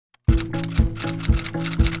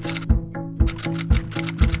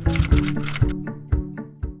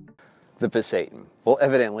The Pasayten. Well,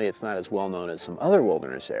 evidently it's not as well known as some other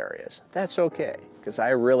wilderness areas. That's okay, because I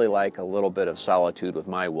really like a little bit of solitude with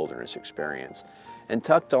my wilderness experience. And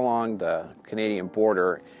tucked along the Canadian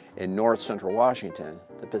border in north central Washington,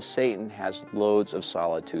 the Pasayten has loads of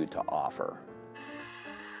solitude to offer.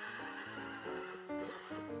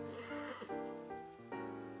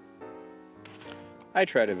 I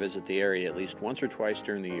try to visit the area at least once or twice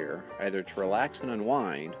during the year, either to relax and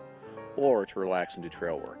unwind, or to relax and do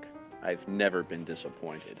trail work. I've never been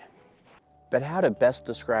disappointed. But how to best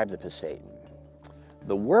describe the Pasayten?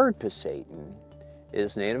 The word Pasayten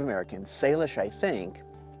is Native American, Salish I think.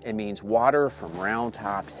 It means water from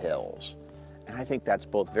round-topped hills. And I think that's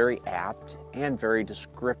both very apt and very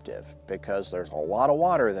descriptive because there's a lot of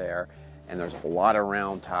water there and there's a lot of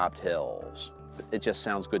round-topped hills. It just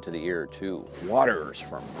sounds good to the ear too. Waters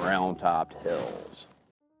from round-topped hills.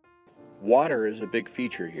 Water is a big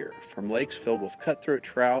feature here, from lakes filled with cutthroat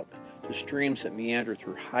trout to streams that meander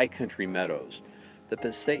through high country meadows. The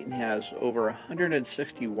Pasayten has over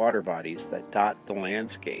 160 water bodies that dot the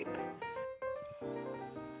landscape.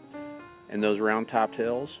 And those round-topped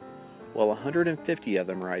hills? Well, 150 of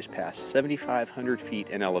them rise past 7,500 feet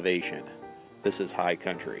in elevation. This is high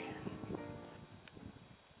country.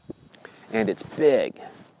 And it's big.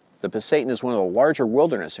 The Pasayten is one of the larger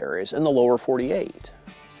wilderness areas in the lower 48.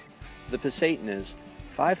 The Pasayten is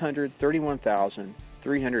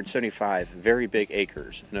 531,375 very big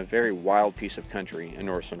acres in a very wild piece of country in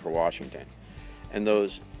north central Washington. And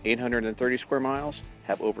those 830 square miles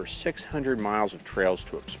have over 600 miles of trails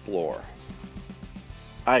to explore.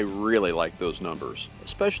 I really like those numbers,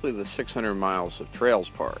 especially the 600 miles of trails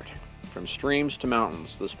part. From streams to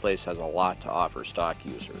mountains, this place has a lot to offer stock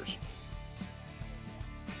users.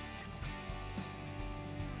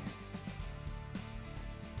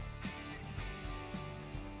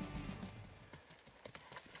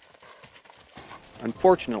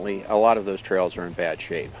 Unfortunately, a lot of those trails are in bad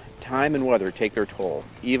shape. Time and weather take their toll,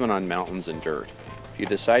 even on mountains and dirt. If you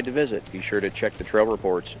decide to visit, be sure to check the trail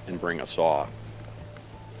reports and bring a saw.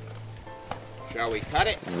 Shall we cut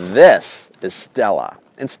it? This is Stella,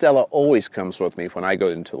 and Stella always comes with me when I go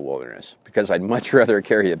into the wilderness because I'd much rather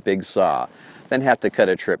carry a big saw than have to cut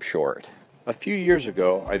a trip short. A few years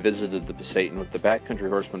ago, I visited the Pasayten with the Backcountry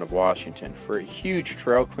Horsemen of Washington for a huge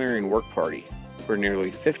trail clearing work party where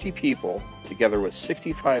nearly 50 people, together with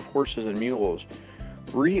 65 horses and mules,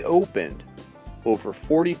 reopened over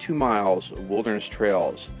 42 miles of wilderness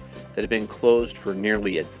trails that had been closed for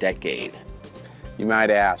nearly a decade. You might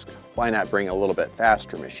ask, why not bring a little bit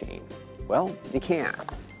faster machine? Well, you can't.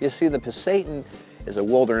 You see, the Pasayten is a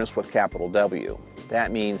wilderness with capital W.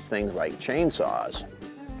 That means things like chainsaws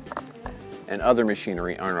and other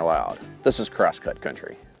machinery aren't allowed. This is crosscut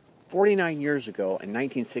country. 49 years ago, in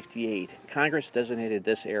 1968, Congress designated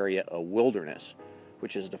this area a wilderness,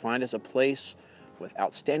 which is defined as a place with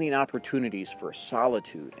outstanding opportunities for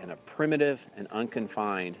solitude and a primitive and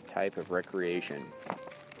unconfined type of recreation.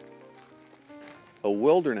 A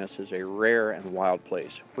wilderness is a rare and wild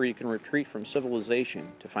place where you can retreat from civilization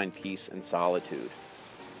to find peace and solitude.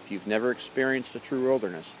 If you've never experienced a true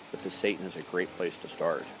wilderness, the Pasayten is a great place to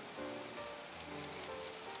start.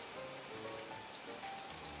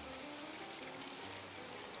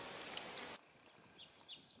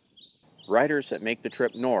 Riders that make the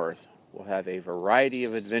trip north will have a variety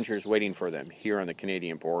of adventures waiting for them here on the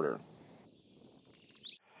Canadian border.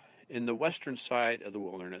 In the western side of the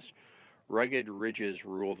wilderness, rugged ridges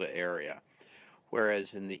rule the area,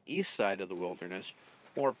 whereas in the east side of the wilderness,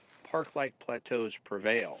 more park-like plateaus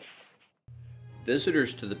prevail.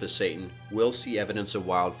 Visitors to the Pasayten will see evidence of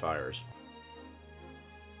wildfires.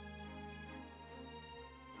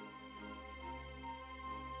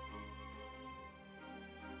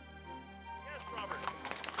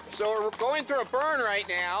 So we're going through a burn right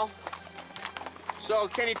now. So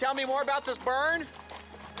can you tell me more about this burn?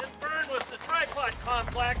 This burn was the tripod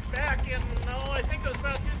complex back in, I think it was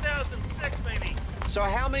about 2006 maybe. So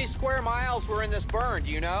how many square miles were in this burn,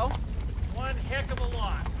 do you know? One heck of a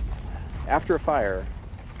lot. After a fire,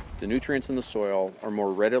 the nutrients in the soil are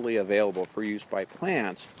more readily available for use by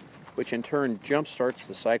plants, which in turn jumpstarts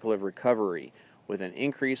the cycle of recovery with an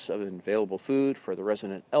increase of available food for the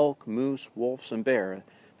resident elk, moose, wolves, and bear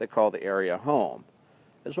that call the area home,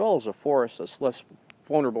 as well as a forest that's less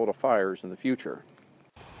vulnerable to fires in the future.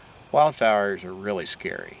 Wildfires are really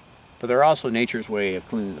scary, but they're also nature's way of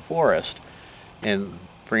cleaning the forest and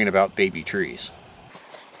bringing about baby trees.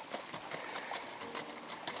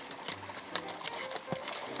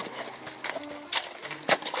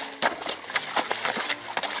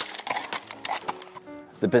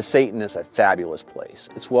 The Pasayten is a fabulous place.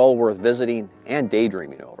 It's well worth visiting and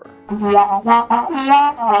daydreaming over.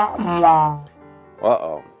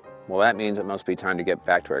 Uh-oh. Well, that means it must be time to get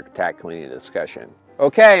back to our cat cleaning discussion.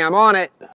 Okay, I'm on it.